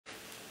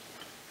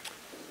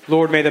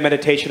Lord, may the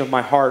meditation of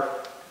my heart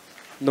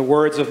and the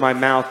words of my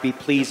mouth be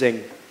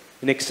pleasing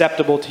and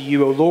acceptable to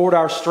you, O Lord,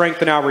 our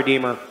strength and our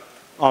Redeemer.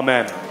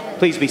 Amen.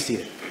 Please be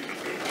seated.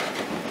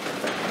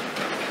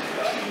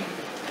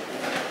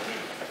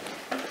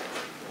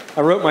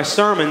 I wrote my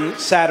sermon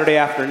Saturday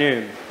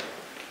afternoon,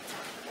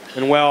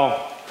 and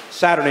well,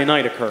 Saturday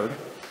night occurred.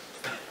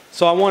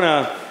 So I want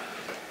to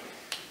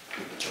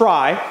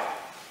try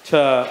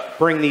to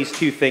bring these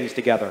two things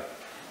together.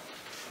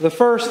 The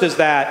first is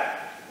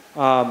that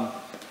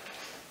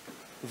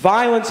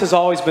violence has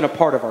always been a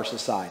part of our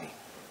society.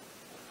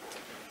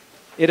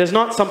 It is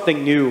not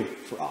something new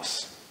for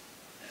us.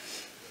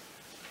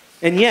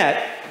 And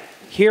yet,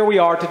 here we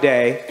are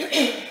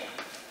today,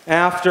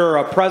 after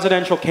a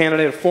presidential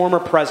candidate, a former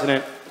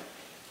president,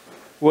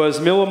 was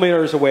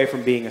millimeters away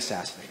from being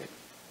assassinated.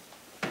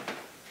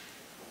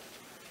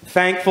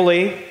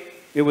 Thankfully,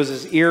 it was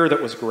his ear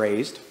that was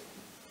grazed.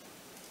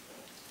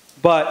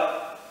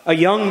 But a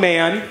young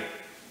man,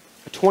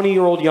 a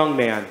 20-year-old young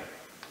man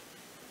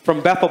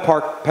from Bethel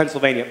Park,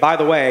 Pennsylvania. By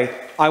the way,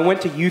 I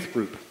went to youth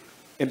group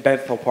in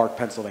Bethel Park,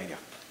 Pennsylvania.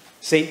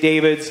 St.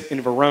 David's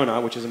in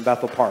Verona, which is in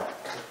Bethel Park.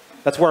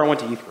 That's where I went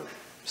to youth group.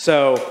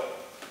 So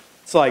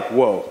it's like,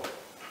 whoa.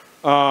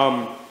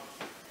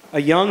 A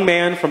young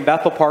man from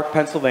Bethel Park,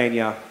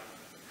 Pennsylvania,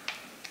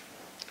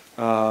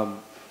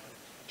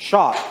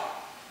 shot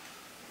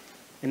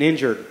and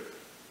injured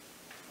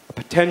a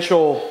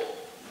potential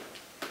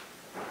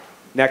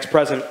next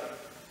president,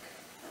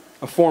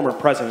 a former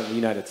president of the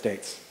United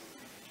States.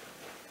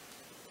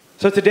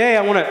 So today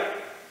I want to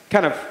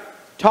kind of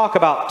talk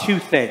about two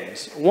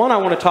things. One, I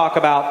want to talk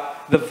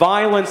about the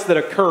violence that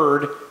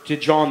occurred to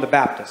John the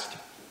Baptist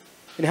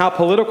and how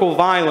political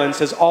violence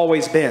has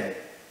always been.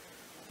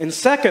 And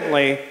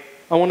secondly,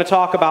 I want to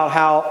talk about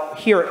how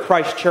here at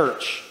Christ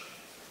Church,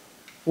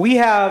 we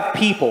have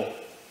people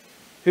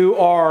who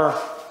are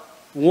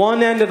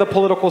one end of the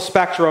political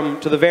spectrum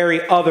to the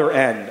very other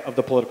end of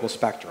the political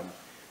spectrum.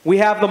 We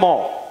have them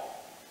all.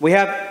 We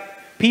have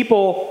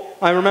people,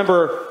 I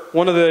remember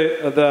one of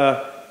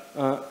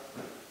the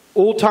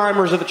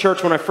old-timers of the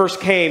church when I first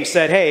came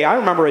said, hey, I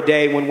remember a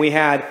day when we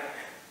had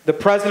the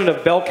president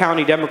of Bell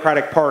County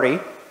Democratic Party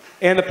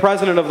and the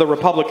president of the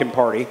Republican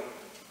Party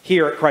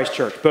here at Christ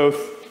Church, both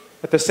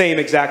at the same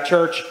exact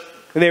church,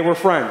 and they were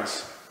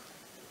friends.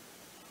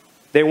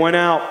 They went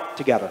out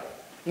together.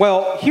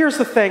 Well, here's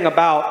the thing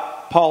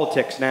about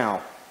politics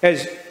now,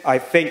 as I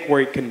think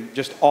we can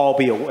just all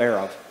be aware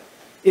of,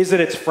 is that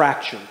it's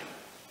fractured.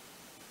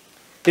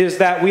 Is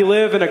that we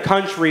live in a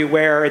country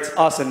where it's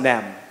us and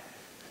them.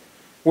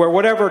 Where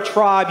whatever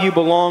tribe you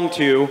belong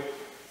to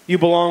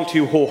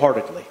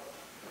wholeheartedly.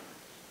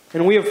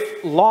 And we have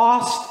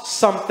lost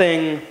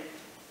something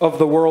of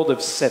the world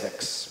of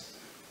civics.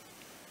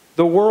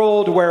 The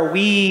world where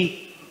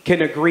we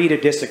can agree to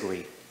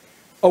disagree.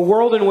 A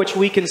world in which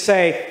we can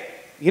say,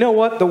 you know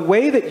what, the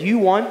way that you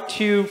want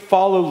to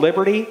follow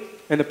liberty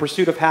and the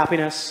pursuit of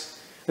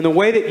happiness, and the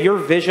way that your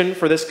vision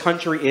for this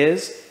country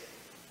is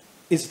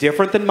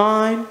different than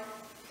mine,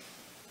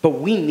 but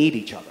we need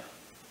each other.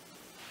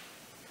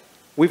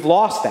 We've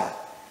lost that.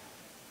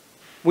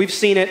 We've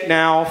seen it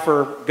now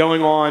for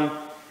going on,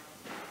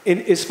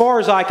 as far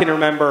as I can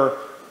remember,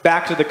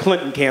 back to the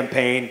Clinton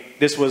campaign,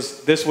 this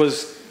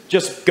was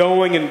just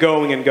going and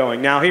going and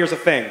going. Now, here's the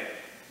thing.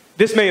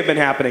 This may have been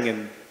happening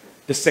in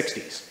the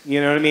 60s, you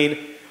know what I mean?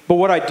 But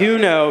what I do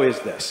know is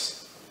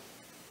this,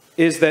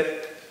 is that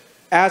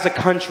as a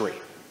country,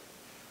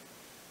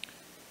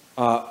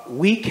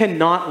 we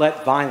cannot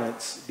let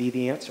violence be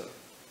the answer.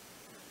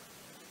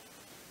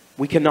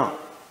 We cannot.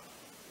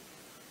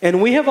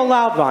 And we have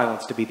allowed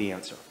violence to be the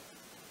answer.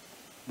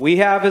 We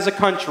have, as a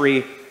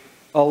country,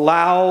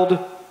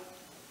 allowed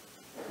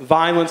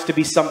violence to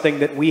be something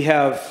that we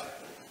have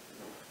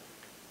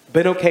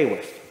been okay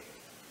with.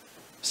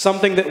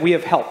 Something that we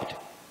have helped.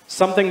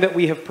 Something that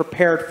we have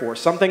prepared for.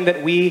 Something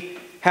that we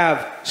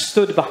have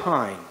stood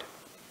behind.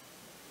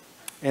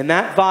 And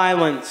that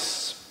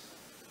violence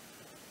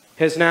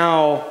has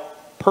now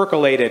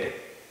percolated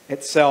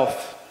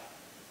itself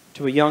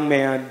to a young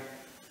man,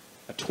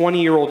 a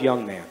 20-year-old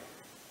young man,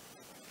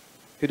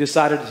 who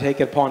decided to take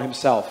it upon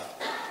himself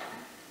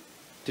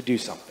to do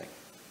something.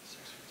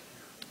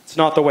 It's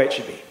not the way it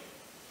should be.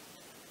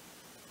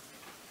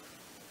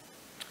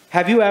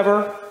 Have you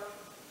ever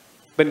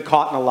been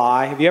caught in a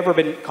lie? Have you ever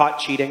been caught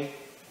cheating?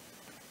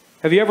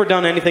 Have you ever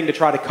done anything to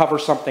try to cover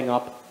something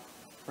up?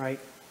 Right?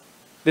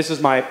 This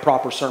is my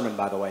proper sermon,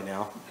 by the way,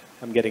 now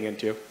I'm getting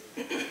into.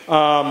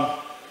 I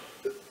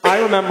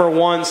remember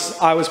once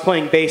I was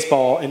playing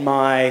baseball in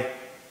my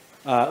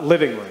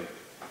living room.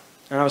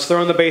 And I was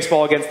throwing the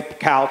baseball against the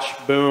couch.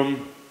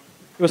 Boom.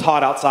 It was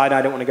hot outside.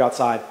 I didn't want to go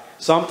outside.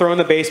 So I'm throwing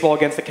the baseball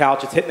against the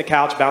couch. It's hitting the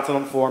couch, bouncing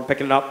on the floor. I'm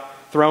picking it up,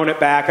 throwing it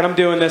back. And I'm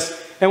doing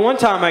this. And one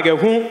time I go,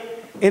 whoom.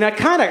 And I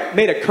kind of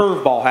made a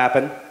curveball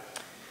happen.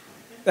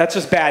 That's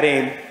just bad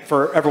aim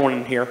for everyone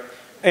in here.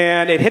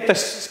 And it hit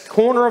the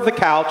corner of the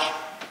couch.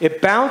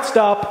 It bounced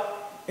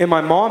up. And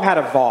my mom had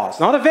a vase.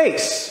 Not a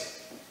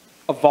vase.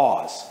 A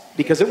vase.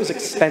 Because it was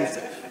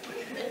expensive.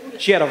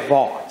 She had a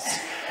vase.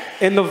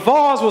 And the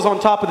vase was on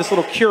top of this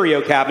little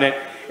curio cabinet,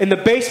 and the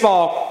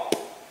baseball,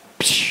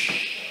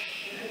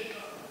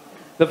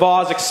 the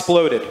vase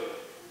exploded.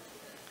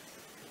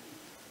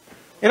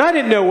 And I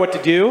didn't know what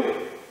to do.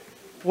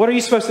 What are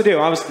you supposed to do?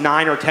 I was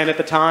 9 or 10 at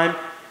the time.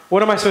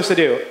 What am I supposed to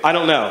do? I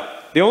don't know.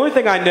 The only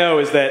thing I know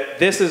is that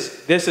this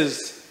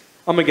is,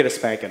 I'm going to get a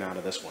spanking out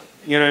of this one.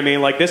 You know what I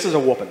mean? Like, this is a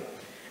whooping.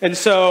 And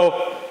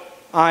so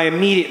I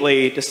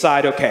immediately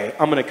decide, okay,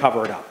 I'm going to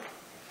cover it up.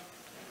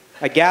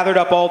 I gathered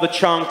up all the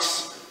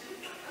chunks.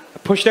 I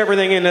pushed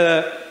everything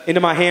into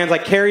my hands. I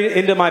carried it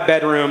into my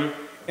bedroom,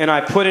 and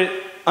I put it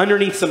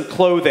underneath some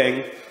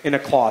clothing in a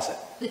closet.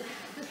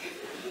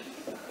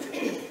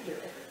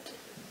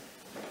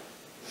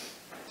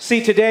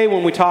 See, today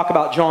when we talk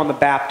about John the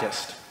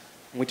Baptist,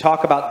 when we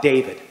talk about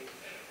David,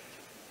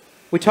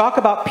 we talk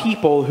about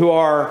people who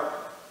are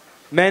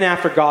men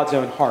after God's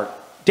own heart.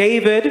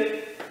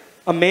 David,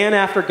 a man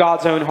after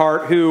God's own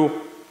heart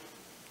who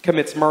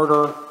commits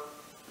murder,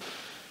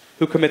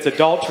 who commits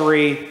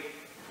adultery,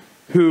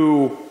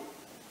 who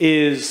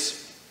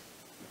is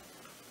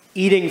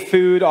eating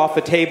food off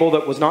the table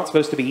that was not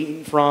supposed to be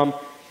eaten from,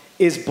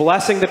 is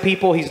blessing the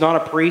people. He's not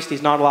a priest.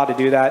 He's not allowed to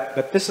do that.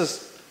 But this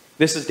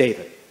is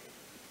David.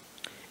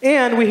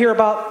 And we hear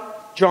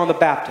about John the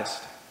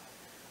Baptist,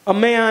 a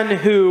man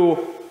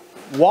who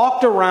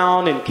walked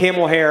around in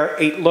camel hair,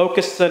 ate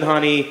locusts and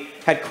honey,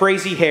 had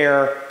crazy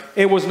hair,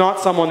 and was not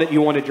someone that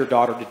you wanted your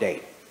daughter to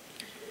date.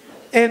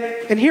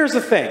 And here's the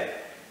thing.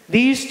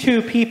 These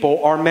two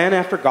people are men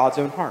after God's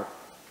own heart.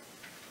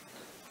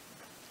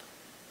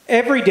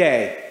 Every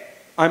day,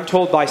 I'm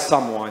told by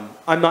someone,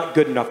 I'm not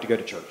good enough to go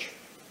to church.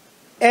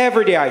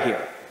 Every day I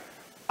hear.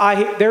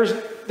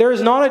 There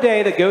is not a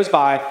day that goes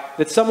by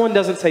that someone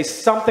doesn't say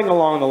something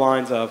along the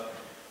lines of,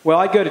 well,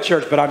 I go to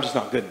church, but I'm just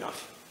not good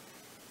enough.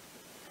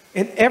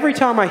 And every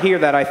time I hear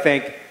that, I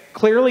think,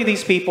 clearly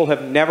these people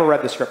have never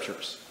read the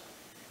scriptures.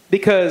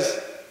 Because,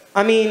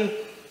 I mean,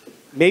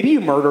 maybe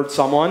you murdered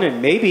someone,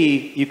 and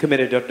maybe you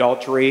committed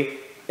adultery,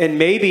 and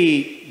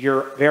maybe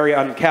you're very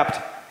unkept.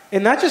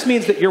 And that just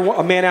means that you're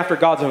a man after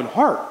God's own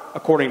heart,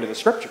 according to the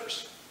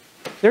scriptures.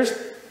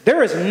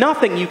 There is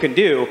nothing you can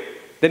do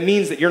that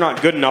means that you're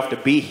not good enough to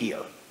be here,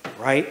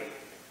 right?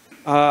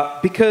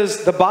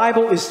 Because the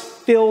Bible is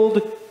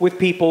filled with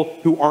people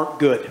who aren't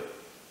good.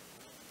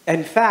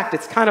 In fact,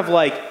 it's kind of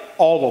like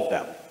all of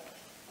them,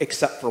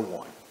 except for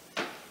one.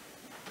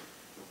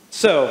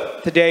 So,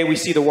 today we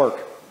see the work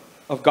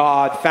of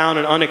God found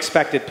in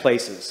unexpected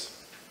places.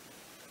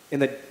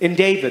 In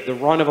David, the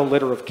run of a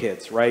litter of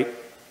kids, right?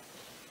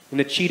 In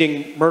the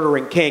cheating,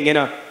 murdering king.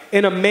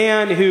 In a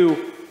man who,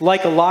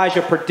 like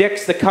Elijah,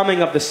 predicts the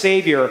coming of the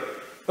Savior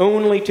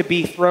only to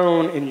be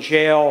thrown in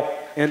jail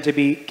and to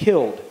be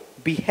killed,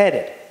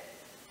 beheaded,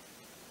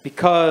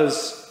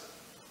 because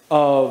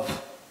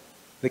of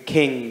the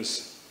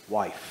king's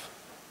wife.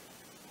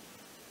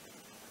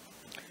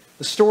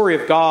 The story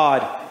of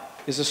God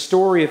is a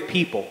story of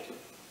people.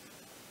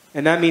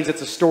 And that means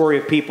it's a story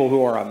of people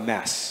who are a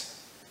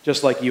mess,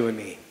 just like you and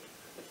me.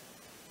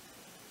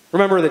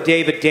 Remember that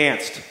David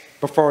danced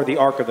before the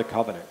Ark of the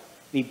Covenant.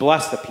 He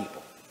blessed the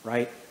people,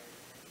 right?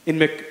 In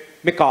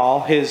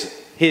Michal,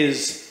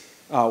 his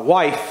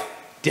wife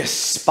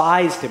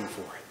despised him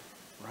for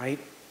it, right?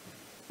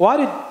 Why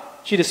did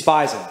she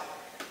despise him?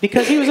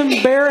 Because he was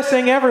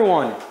embarrassing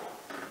everyone.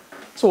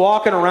 So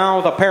walking around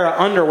with a pair of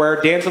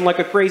underwear, dancing like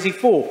a crazy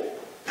fool.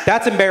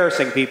 That's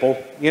embarrassing,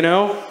 people, you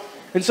know?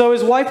 And so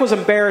his wife was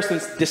embarrassed and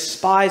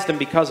despised him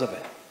because of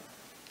it.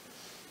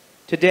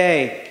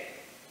 Today,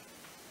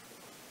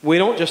 we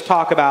don't just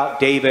talk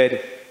about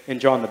David and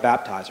John the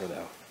Baptizer,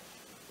 though.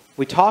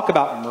 We talk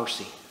about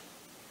mercy.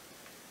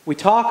 We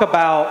talk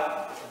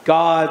about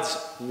God's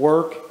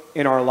work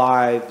in our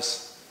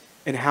lives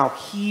and how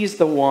He's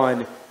the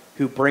one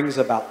who brings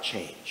about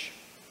change.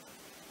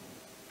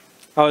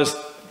 I was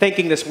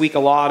thinking this week a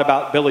lot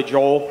about Billy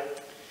Joel,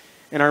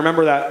 and I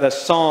remember the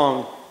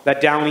song,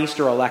 that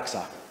Downeaster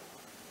Alexa.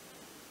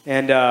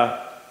 And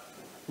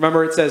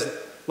remember it says,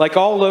 like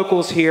all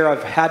locals here,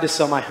 I've had to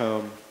sell my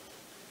home.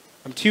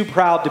 I'm too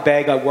proud to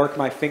beg. I work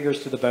my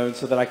fingers to the bone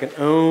so that I can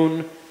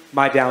own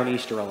my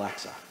Downeaster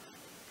Alexa.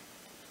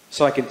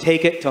 So I can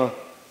take it to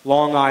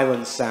Long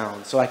Island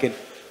Sound. So I can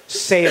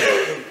sail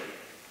it.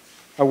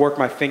 I work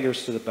my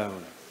fingers to the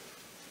bone.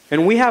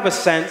 And we have a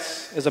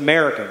sense as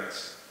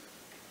Americans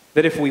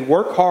that if we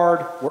work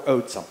hard, we're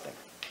owed something.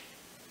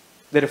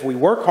 That if we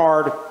work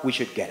hard, we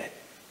should get it,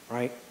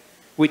 right?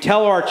 We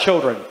tell our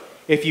children,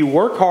 if you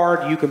work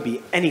hard, you can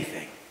be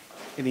anything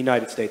in the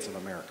United States of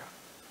America,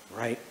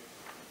 right?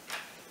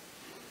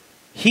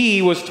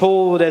 He was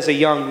told as a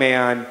young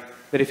man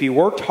that if he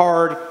worked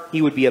hard,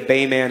 he would be a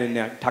bayman in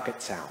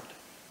Nantucket Sound.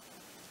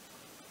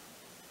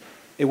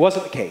 It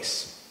wasn't the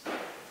case.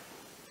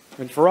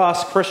 And for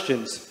us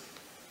Christians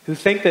who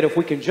think that if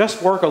we can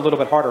just work a little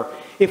bit harder,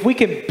 if we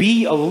can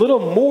be a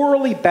little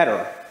morally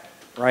better,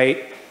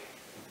 right,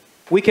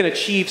 we can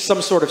achieve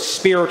some sort of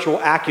spiritual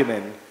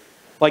acumen,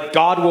 like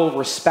God will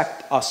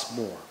respect us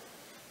more.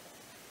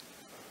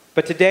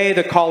 But today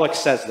the collect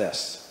says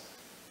this.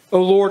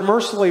 O Lord,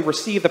 mercifully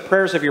receive the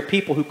prayers of your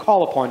people who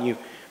call upon you.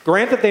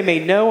 Grant that they may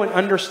know and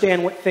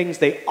understand what things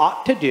they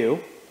ought to do,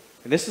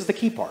 and this is the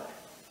key part,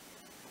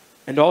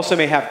 and also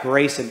may have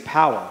grace and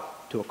power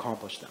to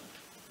accomplish them.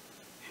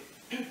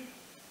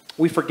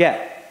 We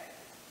forget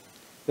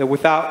that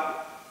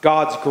without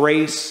God's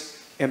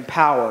grace and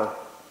power,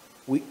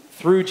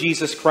 through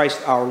Jesus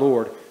Christ our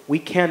Lord, we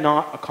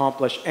cannot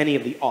accomplish any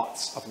of the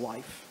oughts of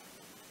life.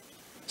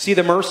 See,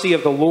 the mercy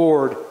of the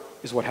Lord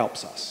is what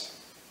helps us.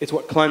 It's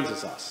what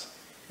cleanses us.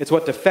 It's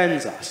what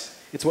defends us.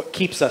 It's what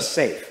keeps us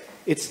safe.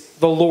 It's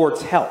the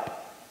Lord's help.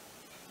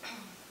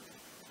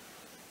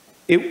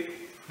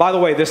 By the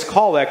way, this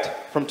collect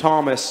from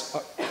Thomas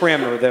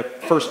Cranmer, the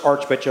first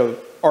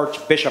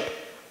Archbishop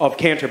of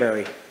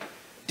Canterbury,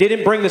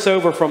 didn't bring this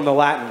over from the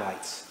Latin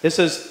rites. This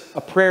is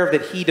a prayer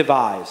that he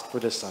devised for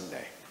this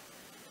Sunday.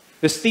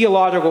 This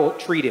theological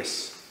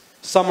treatise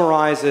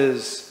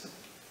summarizes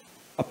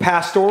a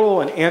pastoral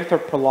and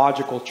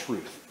anthropological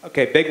truth.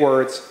 Okay, big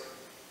words.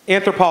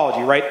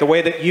 Anthropology, right? The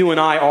way that you and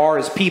I are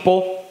as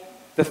people.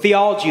 The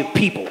theology of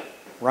people,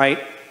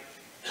 right?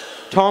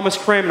 Thomas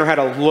Cranmer had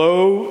a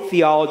low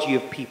theology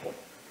of people.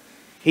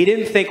 He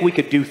didn't think we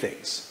could do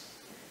things.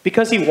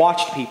 Because he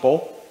watched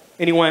people,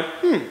 and he went,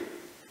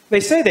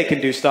 they say they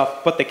can do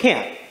stuff, but they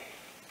can't.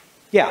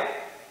 Yeah,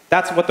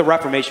 that's what the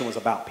Reformation was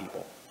about,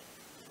 people.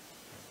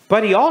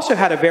 But he also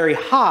had a very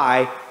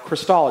high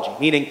Christology,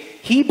 meaning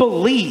he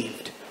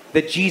believed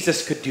that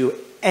Jesus could do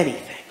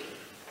anything.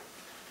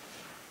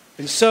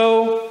 And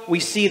so we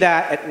see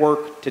that at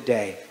work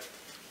today.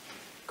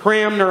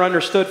 Cranmer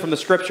understood from the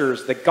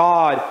scriptures that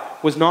God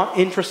was not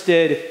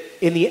interested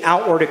in the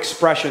outward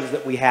expressions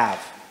that we have.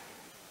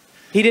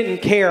 He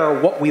didn't care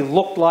what we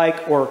looked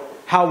like or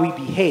how we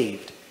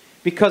behaved.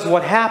 Because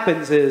what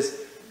happens in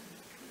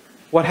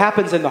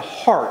the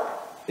heart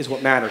is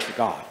what matters to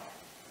God.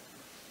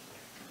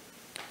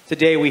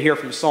 Today we hear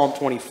from Psalm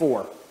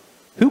 24.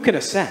 Who can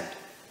ascend?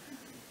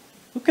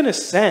 Who can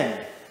ascend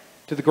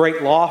to the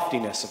great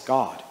loftiness of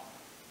God?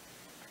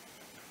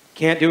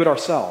 Can't do it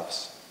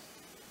ourselves.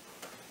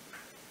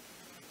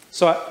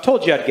 So I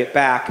told you I'd get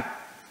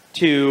back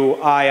to,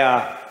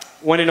 I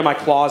went into my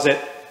closet,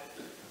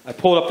 I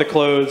pulled up the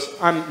clothes.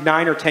 I'm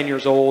 9 or 10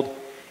 years old,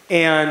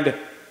 and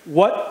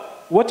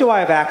what do I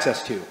have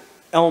access to?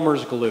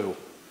 Elmer's glue.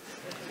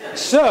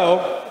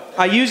 So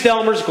I used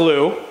Elmer's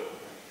glue,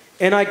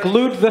 and I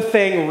glued the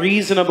thing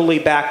reasonably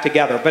back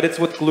together, but it's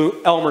with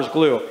Elmer's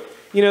glue.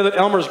 You know that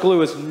Elmer's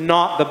glue is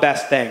not the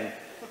best thing.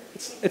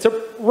 It's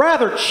a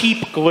rather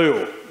cheap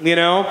glue, you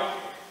know?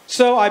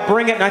 So I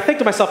bring it, and I think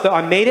to myself, though,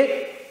 I made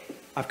it.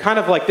 I've kind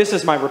of like, this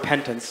is my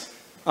repentance.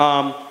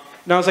 And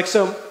I was like,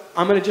 so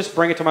I'm going to just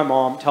bring it to my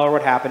mom, tell her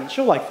what happened.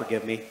 She'll, like,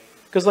 forgive me.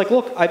 Because, like,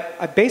 look,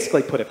 I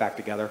basically put it back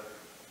together.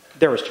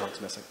 There was chunks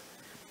missing.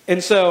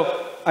 And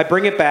so I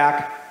bring it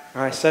back,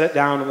 and I set it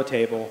down on the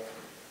table.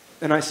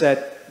 And I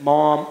said,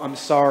 Mom, I'm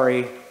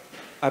sorry.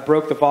 I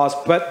broke the vase,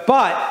 but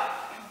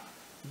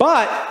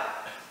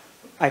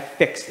I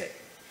fixed it.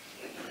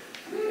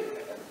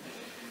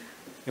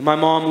 And my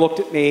mom looked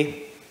at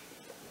me,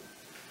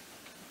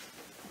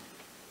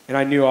 and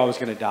I knew I was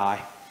going to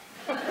die.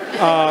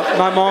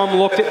 My mom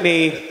looked at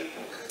me,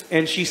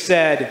 and she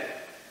said,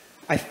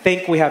 I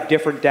think we have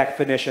different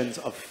definitions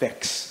of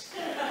fix.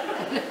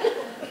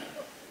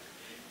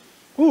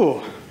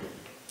 Ooh.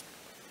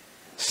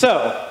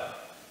 So,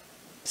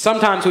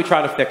 sometimes we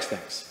try to fix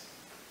things,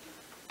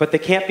 but they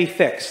can't be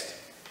fixed.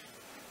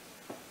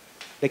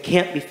 They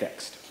can't be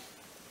fixed.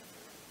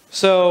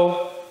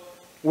 So,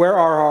 where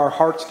are our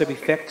hearts to be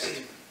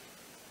fixed?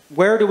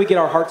 Where do we get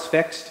our hearts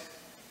fixed?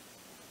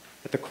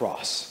 At the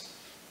cross.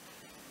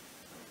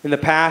 In the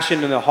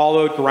passion and the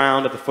hallowed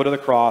ground at the foot of the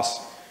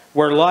cross,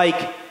 where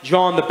like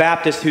John the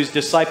Baptist, whose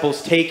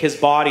disciples take his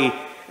body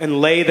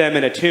and lay them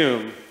in a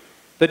tomb,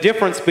 the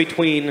difference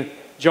between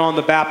John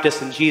the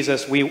Baptist and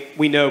Jesus,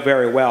 we know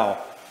very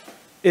well,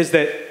 is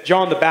that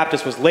John the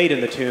Baptist was laid in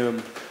the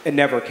tomb and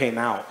never came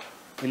out.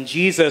 And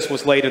Jesus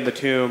was laid in the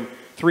tomb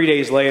 3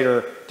 days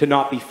later to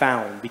not be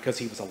found because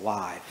he was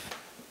alive.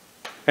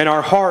 And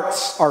our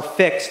hearts are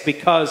fixed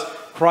because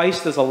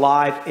Christ is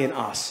alive in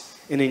us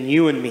and in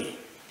you and me.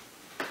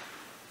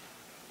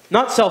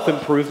 Not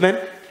self-improvement,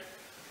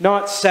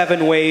 not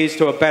 7 ways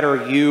to a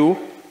better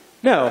you.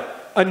 No,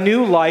 a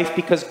new life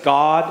because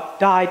God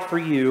died for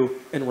you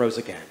and rose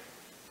again.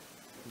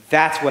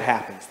 That's what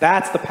happens.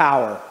 That's the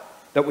power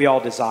that we all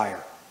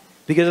desire.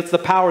 Because it's the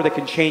power that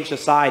can change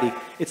society.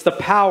 It's the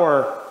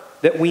power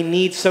that we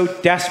need so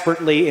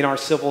desperately in our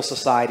civil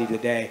society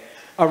today.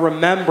 A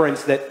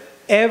remembrance that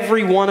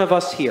every one of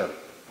us here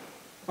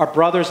are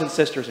brothers and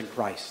sisters in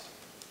Christ.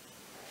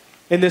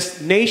 And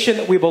this nation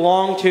that we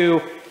belong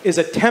to is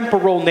a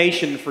temporal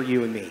nation for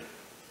you and me.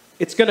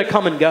 It's going to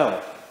come and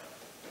go.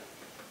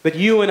 But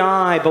you and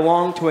I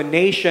belong to a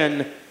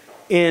nation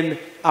in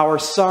our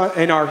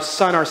Son,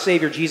 our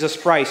Savior, Jesus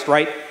Christ,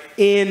 right?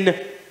 In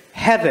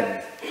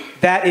heaven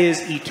that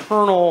is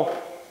eternal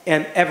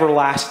and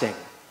everlasting.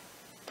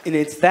 And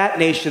it's that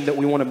nation that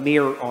we want to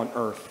mirror on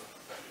earth.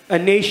 A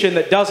nation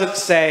that doesn't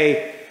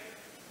say,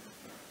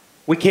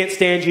 We can't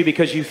stand you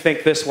because you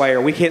think this way,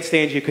 or we can't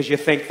stand you because you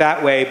think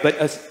that way, but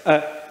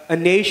a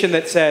nation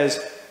that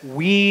says,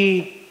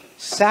 we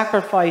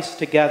sacrifice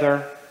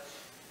together,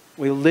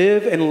 we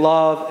live and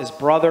love as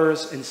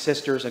brothers and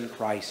sisters in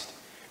Christ,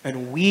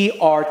 and we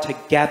are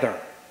together.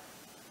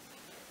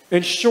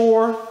 And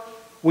sure,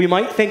 we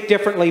might think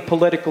differently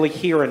politically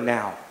here and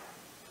now,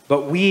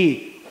 but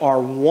we are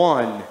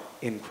one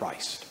in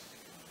Christ.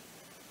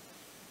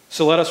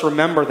 So let us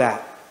remember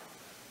that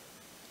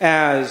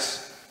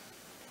as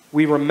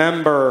we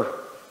remember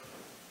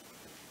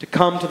to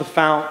come to the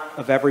fount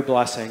of every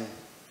blessing,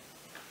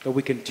 that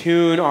we can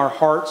tune our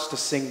hearts to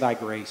sing thy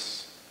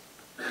grace.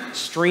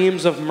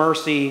 Streams of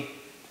mercy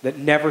that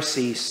never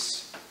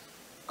cease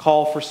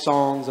call for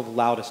songs of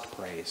loudest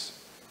praise.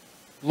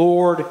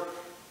 Lord,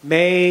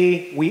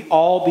 may we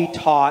all be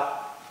taught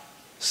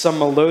some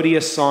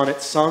melodious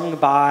sonnet sung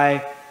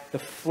by the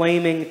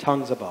flaming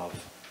tongues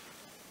above,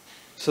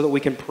 so that we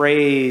can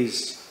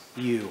praise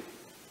you.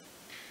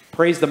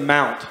 Praise the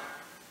mount,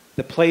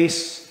 the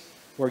place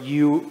where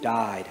you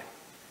died,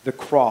 the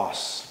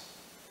cross.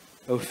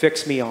 Oh,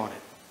 fix me on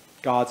it,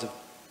 God's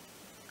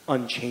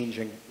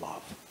unchanging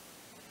love.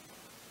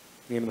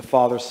 In the name of the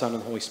Father, Son,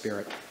 and Holy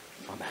Spirit.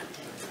 Amen.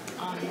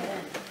 Amen.